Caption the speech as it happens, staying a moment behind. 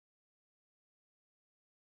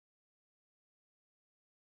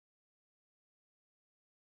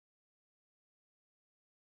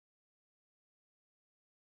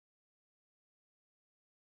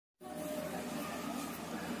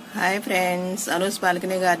Hi friends, Anu's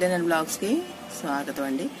balcony garden and blogs కి స్వాగతం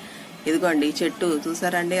అండి. ఇదిగోండి చెట్టు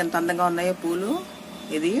చూసారండి ఎంత అందంగా ఉన్నాయో పూలు.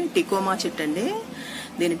 ఇది టికోమా చెట్టు అండి.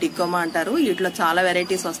 దీన్ని టికోమా అంటారు. వీటిలో చాలా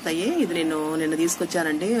వెరైటీస్ వస్తాయి. ఇది నిన్న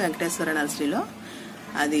తీసుకొచ్చానండి వెంకటేశ్వర నర్సరీలో.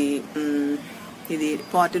 అది ఇది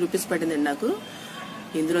 40 రూపీస్ పడిందండి నాకు.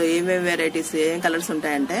 ఇందులో ఏమేమి వెరైటీస్, ఏం కలర్స్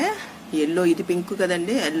ఉంటాయంటే ఎల్లో, ఇది పింక్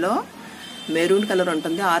కదండి, ఎల్లో, మెరూన్ కలర్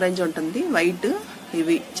ఉంటుంది, ఆరెంజ్ ఉంటుంది, వైట్,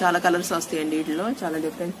 ఇవి చాలా కలర్స్ వస్తాయండి. వీటిలో చాలా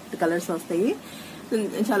డిఫరెంట్ కలర్స్ వస్తాయి.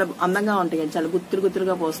 చాలా అందంగా ఉంటాయండి. చాలా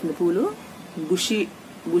గుత్తులుగా పోస్తుంది పూలు.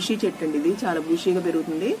 బుషీ చెట్టు అండి. ఇది చాలా బుషీగా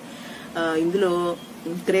పెరుగుతుంది. ఇందులో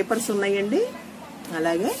క్రేపర్స్ ఉన్నాయండి.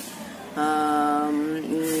 అలాగే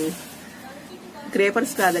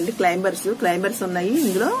క్రేపర్స్ కాదండి, క్లైంబర్స్ ఉన్నాయి.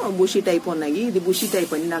 ఇందులో బుషీ టైప్ ఉన్నాయి. ఇది బుషీ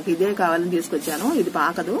టైప్ అండి. నాకు ఇదే కావాలని తీసుకొచ్చాను. ఇది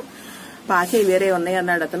పాకదు, పాకే వేరే ఉన్నాయి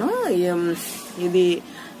అన్నాడు అతను.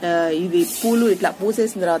 ఇది పూలు ఇట్లా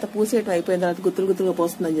పూసేసిన తర్వాత, పూసేయటం అయిపోయిన తర్వాత గుత్తులుగా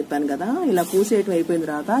పోస్తుందని చెప్పాను కదా. ఇలా పూసేయటం అయిపోయిన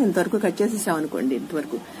తర్వాత ఇంతవరకు కట్ చేసేసాం అనుకోండి.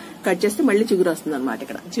 ఇంతవరకు కట్ చేస్తే మళ్ళీ చిగురు వస్తుంది అనమాట.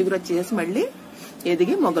 ఇక్కడ చిగురు వచ్చేసి మళ్ళీ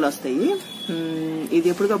ఎదిగి మొగ్గలు వస్తాయి. ఇది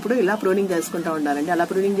ఎప్పటికప్పుడు ఇలా ప్రూనింగ్ చేసుకుంటా ఉండాలండి. అలా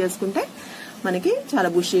ప్రూనింగ్ చేసుకుంటే మనకి చాలా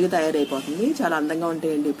బుషీగా తయారైపోతుంది. చాలా అందంగా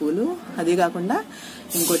ఉంటాయండి పూలు. అదే కాకుండా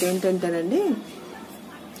ఇంకోటి ఏంటంటేనండి,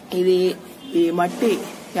 ఇది ఈ మట్టి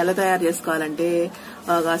ఎలా తయారు చేసుకోవాలంటే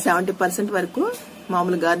 70% వరకు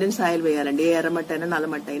మామూలు గార్డెన్ సాయిల్ వేయాలండి. ఏ ఎర్రమట్టి అయినా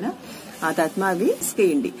నల్లమట్టి అయినా. ఆ తర్వాత అవి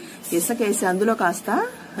ఇసుకేయండి. ఇసుకేసి అందులో కాస్త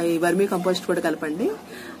ఈ వర్మీ కంపోస్ట్ కూడా కలపండి.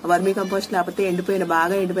 వర్మీ కంపోస్ట్ లేకపోతే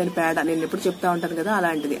బాగా ఎండిపోయిన పేడ, నేను ఎప్పుడు చెప్తా ఉంటాను కదా,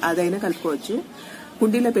 అలాంటిది అదైనా కలుపుకోవచ్చు.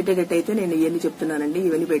 కుండీలో పెట్టేటట్టయితే నేను ఇవన్నీ చెప్తున్నానండి,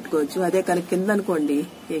 ఇవన్నీ పెట్టుకోవచ్చు. అదే కనుక కింద అనుకోండి,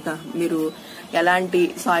 ఇక మీరు ఎలాంటి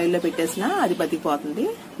సాయిల్లో పెట్టేసినా అది బతికిపోతుంది.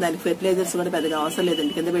 దానికి ఫెర్టిలైజర్స్ కూడా పెద్దగా అవసరం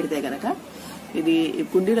లేదండి కింద పెడితే గనక. ఇది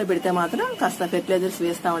కుండీలో పెడితే మాత్రం కాస్త ఫెర్టిలైజర్స్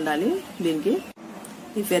వేస్తా ఉండాలి దీనికి.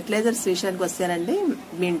 ఈ ఫెర్టిలైజర్స్ విషయానికి వస్తేనండి,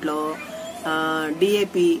 దీంట్లో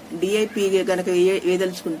డిఏపి గనక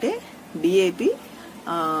వేదలుచుకుంటే డిఏపి,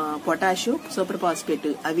 పొటాషియం, సూపర్ ఫాస్ఫేట్,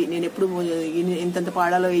 అవి నేను ఎప్పుడు ఇంతంత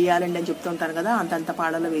పాడాలో వేయాలండి అని చెప్తూ ఉంటాను కదా, అంతంత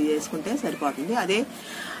పాడాలో వేసుకుంటే సరిపోతుంది. అదే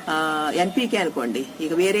ఎన్పీకే అనుకోండి,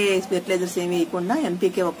 ఇక వేరే ఫెర్టిలైజర్స్ ఏమి వేయకుండా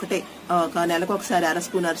ఎన్పీకే ఒక్కటే ఒక నెలకు ఒకసారి అర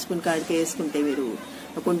స్పూన్ కాడికి వేసుకుంటే మీరు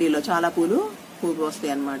కుండీలో చాలా పూలు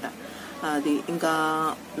వస్తాయి అన్నమాట. అది ఇంకా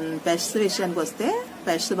పెస్ట్స్ విషయానికి వస్తే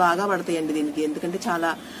పెస్ట్స్ బాగా పడతాయండి దీనికి. ఎందుకంటే చాలా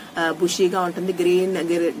బుషీగా ఉంటుంది,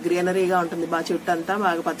 గ్రీనరీగా ఉంటుంది. బాగా చెట్టు అంతా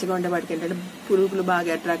బాగా పచ్చగా ఉండే వాటికి ఏంటంటే పురుగులు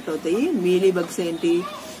బాగా అట్రాక్ట్ అవుతాయి. మీలీ బగ్స్ ఏంటి,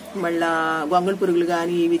 మళ్ళా గొంగళి పురుగులు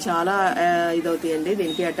కానీ, ఇవి చాలా ఇదవుతాయండి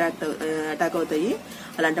దీనికి, అటాక్ అవుతాయి.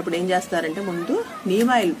 అలాంటప్పుడు ఏం చేస్తారంటే ముందు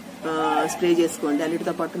నీమ్ ఆయిల్ స్ప్రే చేసుకోండి.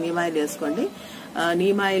 అన్నిటితో పాటు నీమ్ ఆయిల్ వేసుకోండి.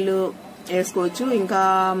 నీమ్ ఆయిల్ వేసుకోవచ్చు. ఇంకా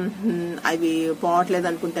అవి పోవట్లేదు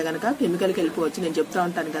అనుకుంటే గనక కెమికల్కి వెళ్ళిపోవచ్చు. నేను చెప్తా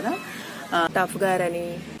ఉంటాను కదా, టఫ్ గార్ అని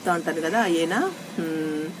చెప్తా ఉంటాను కదా, అయినా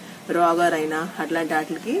రోగర్ అయినా అట్లాంటి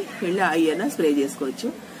వాటికి వెళ్ళి అయినా స్ప్రే చేసుకోవచ్చు.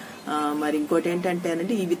 మరి ఇంకోటి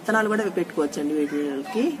ఏంటంటేనంటే ఈ విత్తనాలు కూడా పెట్టుకోవచ్చు అండి.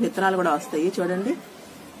 వీటికి విత్తనాలు కూడా వస్తాయి. చూడండి,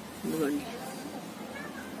 ఇదిగోండి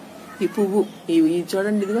ఈ పువ్వు, ఇది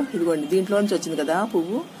చూడండి, ఇదిగోండి దీంట్లోంచి వచ్చింది కదా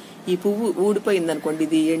పువ్వు. ఈ పువ్వు ఊడిపోయింది అనుకోండి,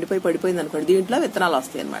 ఇది ఎండిపోయి పడిపోయింది అనుకోండి, దీంట్లో విత్తనాలు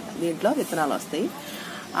వస్తాయి అనమాట. దీంట్లో విత్తనాలు వస్తాయి.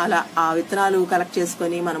 అలా ఆ విత్తనాలు కలెక్ట్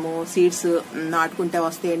చేసుకుని మనము సీడ్స్ నాటుకుంటే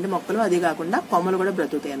వస్తాయండి మొక్కలు. అదే కాకుండా కొమ్మలు కూడా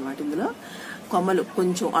బ్రతుకుతాయి అనమాట. ఇందులో కొమ్మలు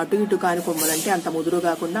కొంచెం అటు ఇటు కాని కొమ్మలు, అంటే అంత ముదురు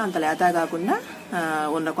కాకుండా అంత లేత కాకుండా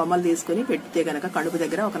ఉన్న కొమ్మలు తీసుకుని పెడితే గనక కడుపు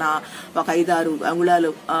దగ్గర ఒక 5-6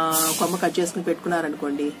 అంగుళాలు కొమ్మ కట్ చేసుకుని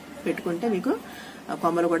పెట్టుకున్నారనుకోండి, పెట్టుకుంటే మీకు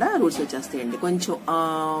కొమ్మలు కూడా రూట్స్ వచ్చేస్తాయండి. కొంచెం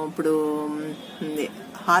ఇప్పుడు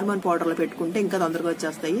హార్మోన్ పౌడర్లో పెట్టుకుంటే ఇంకా తొందరగా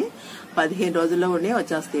వచ్చేస్తాయి. 15 రోజుల్లో కూడా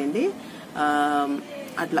వచ్చేస్తాయండి.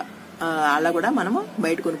 అలా కూడా మనము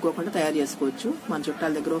బయట కొనుక్కోకుండా తయారు చేసుకోవచ్చు. మన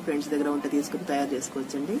చుట్టాల దగ్గర, ఫ్రెండ్స్ దగ్గర ఉంటే తీసుకుని తయారు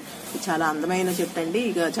చేసుకోవచ్చు అండి. ఇది చాలా అందమైన చెట్టు అండి.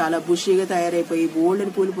 ఇక చాలా బుషీగా తయారైపోయి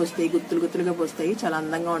బోల్డెని పూలు పోస్తాయి, గుత్తులుగా పోస్తాయి. చాలా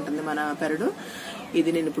అందంగా ఉంటుంది మన పెరడు.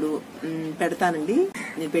 ఇది నేను ఇప్పుడు పెడతానండి.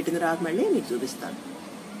 నేను పెట్టిన తర్వాత మళ్ళీ మీకు చూపిస్తాను.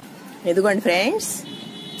 ఇదిగోండి ఫ్రెండ్స్,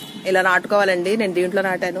 ఇలా నాటుకోవాలండి. నేను దీంట్లో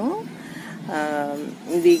నాటాను.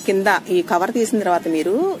 ఇది కింద ఈ కవర్ తీసిన తర్వాత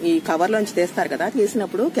మీరు ఈ కవర్ లోంచి తీస్తారు కదా,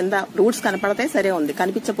 తీసినప్పుడు కింద రూట్స్ కనపడతాయి, సరే ఉంది.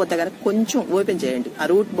 కనిపించకపోతే కనుక కొంచెం ఓపెన్ చేయండి. ఆ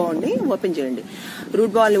రూట్ బాల్ ని ఓపెన్ చేయండి.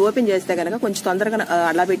 రూట్ బాల్ ని ఓపెన్ చేస్తే కనుక కొంచెం తొందరగా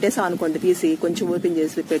అలా పెట్టేసాం అనుకోండి, తీసి కొంచెం ఓపెన్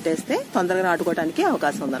చేసి పెట్టేస్తే తొందరగా నాటుకోవడానికి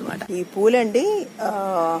అవకాశం ఉందన్నమాట. ఈ పూలండి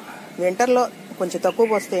వింటర్ లో కొంచెం తక్కువ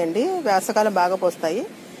పోస్తాయండి, వేసవకాలం బాగా పోస్తాయి.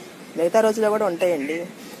 మిగతా రోజుల్లో కూడా ఉంటాయండి.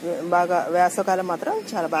 బాగా వేసవకాలం మాత్రం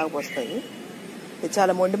చాలా బాగా పోస్తాయి. ఇది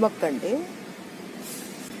చాలా మొండి మొక్క అండి.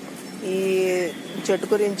 ఈ చెట్టు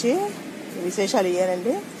గురించి విశేషాలు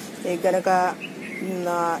ఇయ్యానండి. మీకు గనక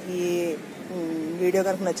ఈ వీడియో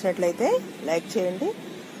కనుక నచ్చినట్లయితే లైక్ చేయండి,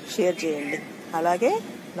 షేర్ చేయండి. అలాగే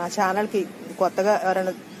నా ఛానల్కి కొత్తగా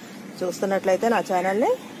ఎవరైనా చూస్తున్నట్లయితే నా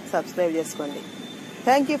ఛానల్ని సబ్స్క్రైబ్ చేసుకోండి.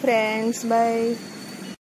 Thank you friends. బై.